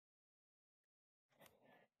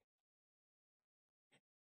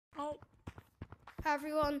Oh. Hi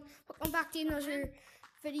everyone, welcome back to another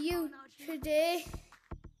video. Today,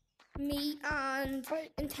 me and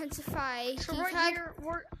Intensify. So right here,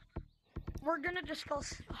 we're gonna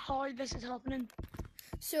discuss how this is happening.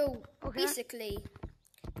 So basically,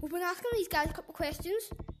 we've been asking these guys a couple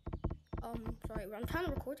questions. Sorry, I'm trying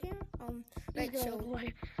to record here. Right. So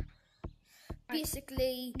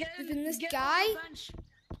basically, there's been this guy.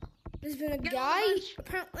 There's been a guy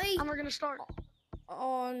apparently, and we're gonna start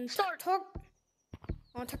on TikTok,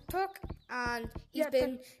 and he's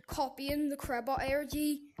been copying the Crybot ARG,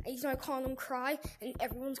 and he's now calling him Cry, and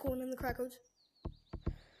everyone's going in the cry codes.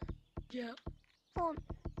 Yeah.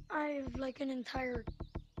 I have like an entire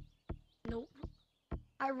note.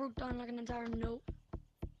 I wrote down like an entire note.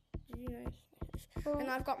 Nice. And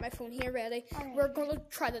I've got my phone here ready. We're gonna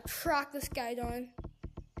try to track this guy down.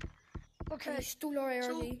 Okay. He stole our ARG.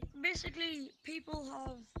 So basically, people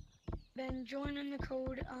have been joining the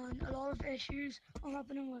code, and a lot of issues are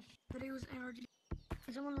happening with videos ARG.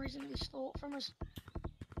 Someone recently stole it from us.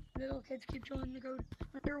 Little kids keep joining the code.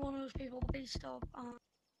 If you're one of those people, please stop.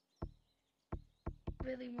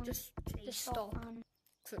 Really want just to stop.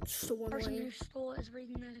 It's so annoying. The person who stole it is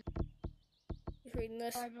reading this. He's reading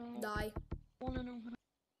this. Die. Wanna know.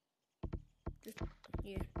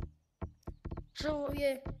 Yeah. So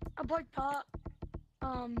about that,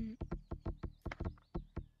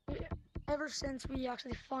 ever since we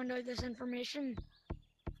actually found out this information,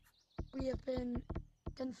 we have been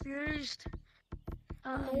confused,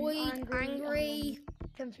 annoyed, angry,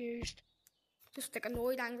 confused. Just like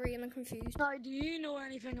annoyed, angry, and confused. Now, do you know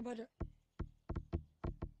anything about it?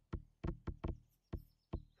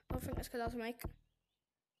 I don't think that's because I was Mike.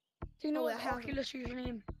 Do you know what Oculus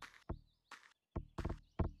username?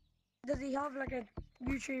 Does he have like a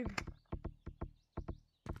YouTube?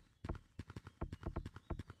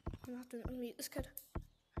 I'm gonna have to unmute this kid.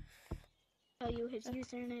 Tell you his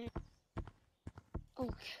username.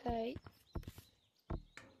 Okay.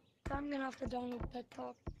 I'm gonna have to download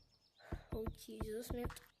TikTok. Oh Jesus, mate.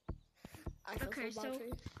 Okay, so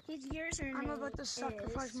his username. I'm about to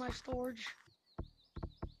sacrifice my storage.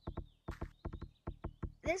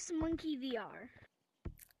 This Monkey VR.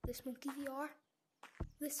 This Monkey VR.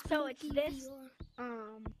 So it's this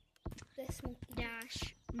VR. This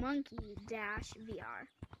monkey dash VR.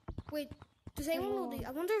 Wait, does anyone know?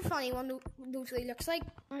 I wonder if anyone knows what he looks like.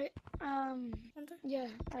 Yeah.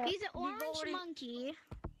 He's an orange monkey.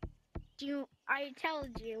 I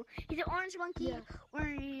told you, he's an orange monkey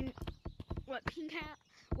wearing what pink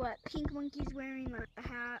monkey's wearing, like a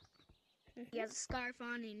hat. He has a scarf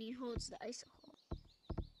on and he holds the icicle.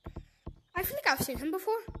 I feel like I've seen him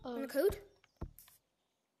before on the code.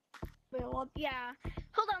 Wait, what? Yeah.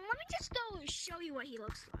 Hold on, let me just go show you what he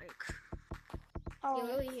looks like.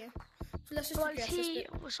 Yeah. So let's just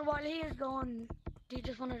so while he is gone, do you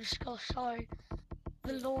just want to discuss how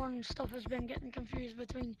the lore and stuff has been getting confused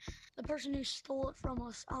between the person who stole it from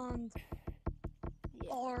us and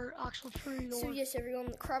our actual true lore? So yes, everyone,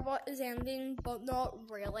 the Crybot is ending, but not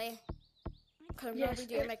really. Because I'm gonna be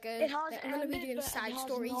doing I'm gonna be doing side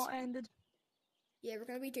stories. Not ended. Yeah, we're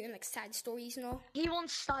gonna be doing like side stories and all. He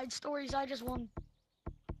wants side stories. I just want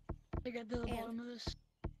to get to the bottom of this.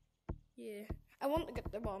 Yeah, I want to get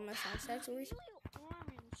to the bottom of side stories. Really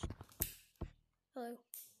orange. Hello.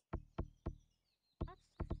 That's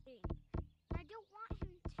the thing. I don't want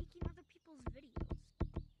him taking other people's videos.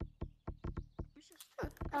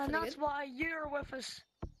 And that's why you're with us.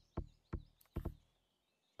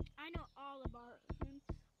 I know all about him.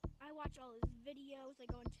 I watch all his videos. I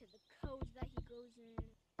go into the codes that he goes in,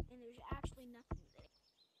 and there's actually nothing there.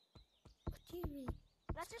 What do you mean?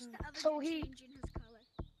 That's just the other changing his color.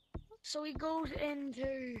 So he goes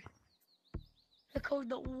into the code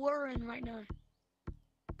that we're in right now.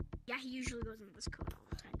 Yeah, he usually goes into this code all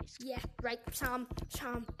the time, basically. Yeah, right, Sam,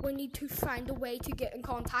 we need to find a way to get in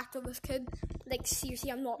contact with this kid. Like,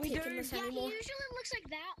 seriously, I'm not taking this anymore. He usually looks like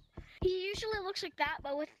that. He usually looks like that,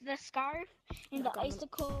 but with the scarf and the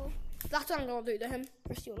icicle. That's what I'm gonna do to him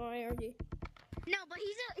for stealing our ARG. No, but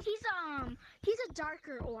he's a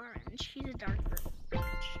darker orange. He's a darker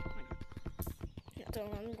orange. Yeah, I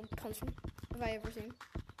don't know, I'm gonna punch him. Have I ever seen?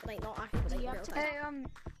 Like, not actually, like, real time. Hey,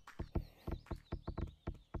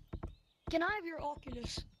 can I have your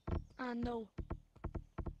Oculus? No.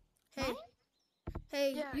 Hey.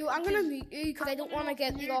 Hey, I'm gonna mute you because I don't want to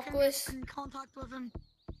get the Oculus. In contact with him.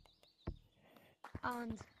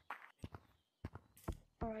 And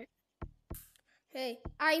alright. Hey,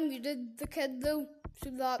 I muted the kid though, so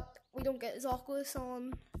that we don't get his Oculus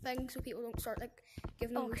on things, so people don't start like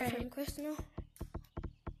giving him a question.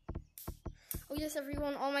 Oh yes,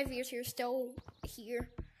 everyone, all my viewers here are still here.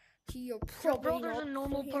 You're Your probably brother's not a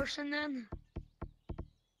normal here. person then?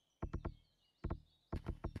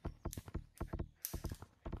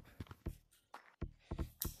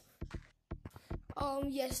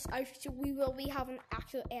 Yes, we will be having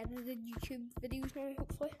actual edited YouTube videos now,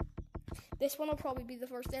 hopefully. This one will probably be the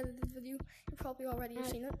first edited video. You probably already have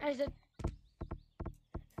seen it. Is it?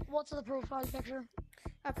 What's the profile picture?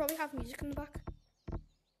 I probably have music in the back.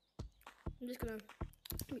 I'm just gonna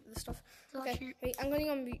mute this stuff. That's Okay, you. right, I'm gonna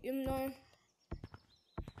unmute him now.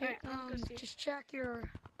 Hey, just check your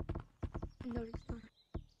notice.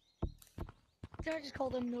 Did I just call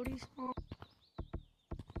them notice? Oh.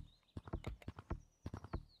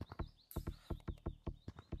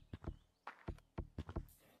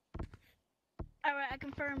 Alright, I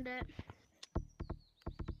confirmed it.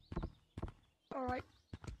 Alright.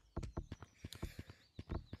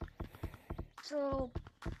 So,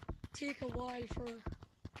 take a while for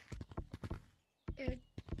it.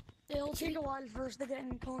 It'll take a while for us to get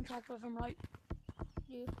in contact with him, right?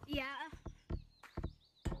 Yeah.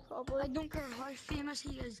 Probably. I don't care how famous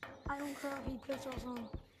he is. I don't care if he puts us on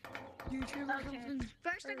YouTube or something.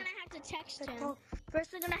 First, we're gonna have to text him. TikTok.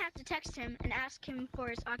 First, we're gonna have to text him and ask him for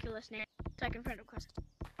his Oculus name so I can friend request him.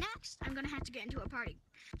 Next, I'm gonna have to get into a party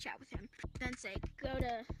chat with him. Then say, go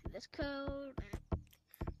to this code.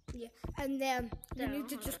 Yeah, and then you So, need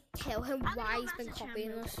to just tell him I'm why gonna he's been message him copying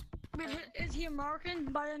real us. Wait, is he American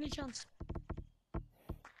by any chance?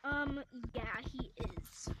 Yeah, he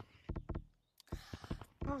is.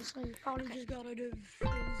 Honestly, he probably just got out of his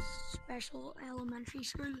special elementary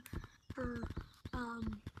school for, I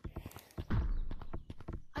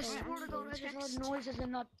swear to God, I just heard noises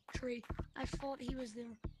in that tree. I thought he was there.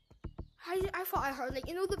 I thought I heard, like,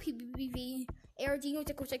 you know the PBV Airdino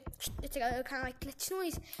that goes like, it's like a kind of like glitch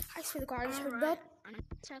noise. I swear to God, I just heard that.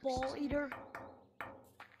 Ball eater.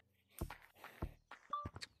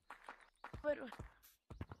 Wait,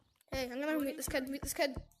 Hey, I'm gonna meet this kid,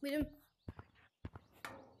 meet him.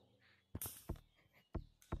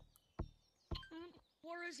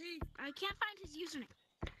 where is he? I can't find his username.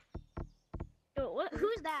 Oh,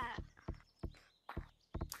 who's that?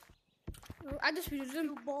 Oh, I just muted him.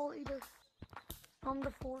 You ball eater. From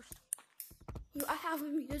the force. I have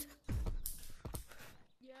him muted.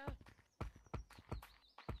 Yeah.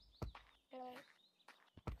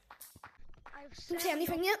 Don't say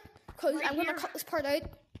anything yet, because Right I'm gonna here. cut this part out.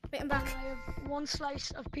 Wait, I'm back. I have one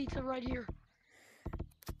slice of pizza right here.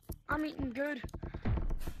 I'm eating good.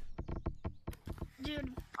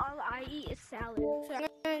 Dude, all I eat is salad. So I'm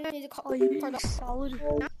gonna need to cut Oh, this you part eat out. salad?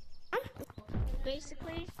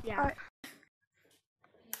 Basically, yeah. Alright.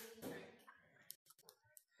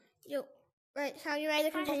 Yo, right, so you ready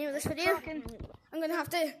to continue with this video? Fucking- I'm gonna have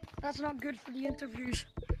to. That's not good for the interviews.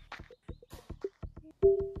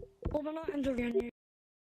 Well, we're not interviewing you.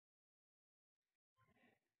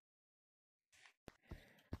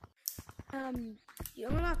 You're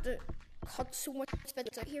gonna have to cut so much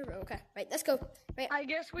bits out here. Okay, right, let's go. Right, I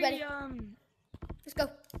guess we, Ready. let's go.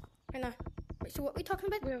 Right now. Right, so what are we talking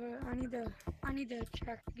about? I need to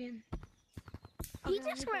check again. He Okay,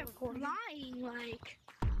 I just need to went record again. lying, like.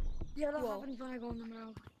 Yeah, that Whoa. happens when I go in the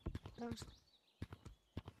mail. That's-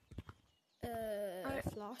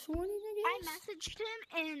 Flash warning, I I guess? messaged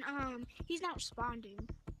him and he's not responding.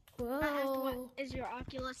 Whoa. I asked what is your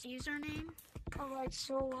Oculus username. Alright,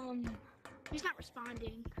 so, He's not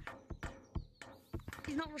responding.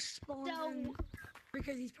 he's not responding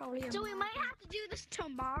because he's probably So we might have to do this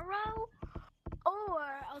tomorrow, or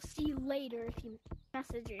I'll see you later if he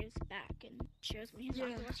messages back and shows me his Yeah.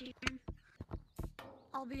 Oculus username.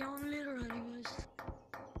 I'll be on later anyways.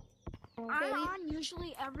 I'm on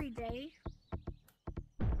usually every day.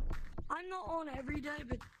 I'm not on every day,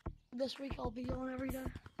 but this week I'll be on every day.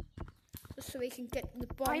 Just so we can get the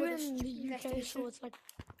bottom I'm of this in the UK, investigation. so it's like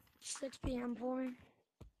 6 p.m. for me.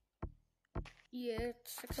 Yeah,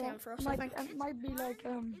 it's 6 So a.m. for us, I might, think. it might be like, It's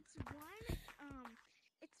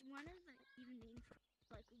one of the evening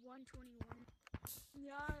for like 1:21.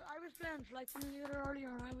 yeah, I was playing Flight Simulator earlier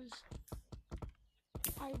and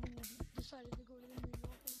I decided to go to the New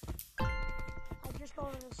York. I just got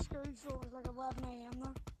out of school, so it was like 11 a.m.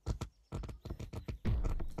 there.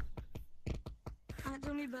 And it's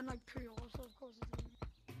only been like 3 hours, so of course it's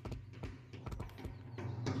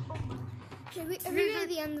Okay, are we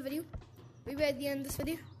ready to end the video? We ready to end this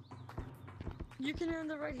video? You can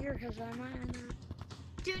end it right here, because I might end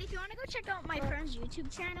it. Dude, if you want to go check out my friend's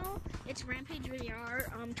YouTube channel, it's Rampage VR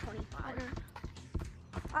 25. Okay.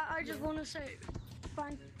 I just want to say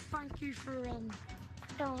thank you for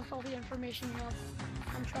telling us all the information you have.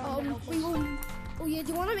 I'm trying to help us. Oh yeah,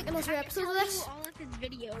 do you want to make another episode of Tell you this? all of his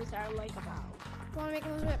videos are like about. Want to make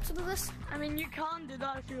another episode of this? I mean, you can do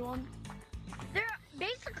that if you want. They're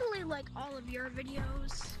basically like all of your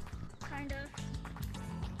videos, kind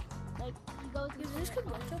of. Like you go through This could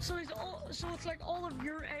work. So it's like all of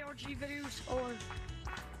your ARG videos, or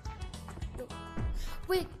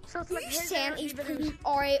Wait, so it's you like his saying ARG he's videos.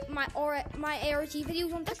 putting my ARG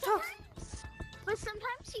videos on TikTok? But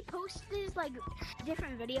sometimes he posts these like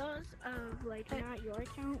different videos of like not your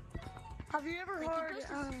account. Have you ever Like, he heard? posts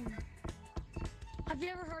Have you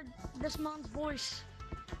ever heard this man's voice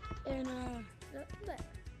in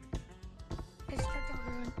his TikTok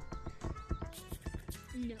account?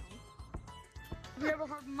 No. Have you ever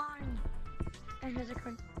heard mine in his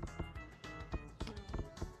account?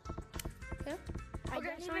 I Okay,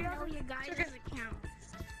 don't so even you know have- your guys' okay. account.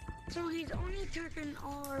 So he's only taken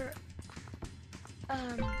our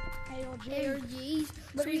ARG. ARGs.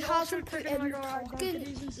 But So he he's also hasn't put taken, in like, our talking.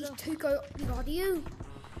 identities and He stuff. took out the audio.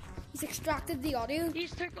 He's extracted the audio.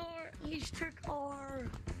 He's took our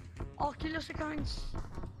Oculus accounts.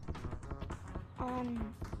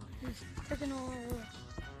 He's taken our.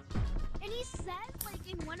 And he said like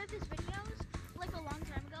in one of his videos, like a long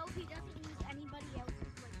time ago, he doesn't use anybody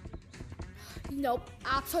else's like videos. Nope,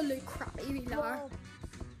 absolute crap. You are. Well,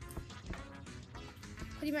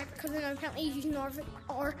 What do you make? Because then apparently he's using our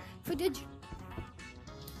footage.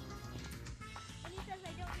 And he says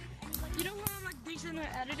I don't use anybody. you know how I'm like decent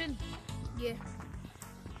at editing? Yeah.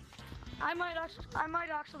 I might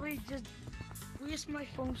actually just waste my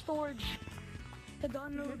phone storage to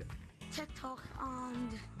download TikTok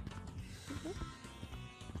and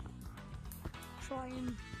try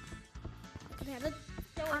and.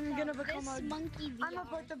 So I'm it's, gonna become this a- monkey VR. I'm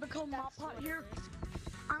about to become That's Matt what it here. is.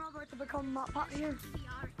 I'm about to become Matt here.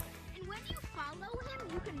 VR. And when you follow him,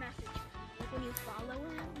 you can message him. Like when you follow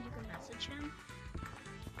him, you can message him.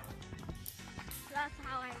 So that's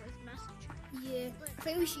how I was messaging. Yeah. I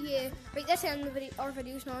think we should. Yeah. Right. Let's end the video. Our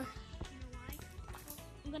videos now. You know why?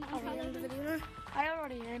 I'm gonna Are we unfollow end the him. video now? I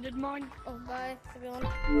already ended mine. Oh, bye everyone.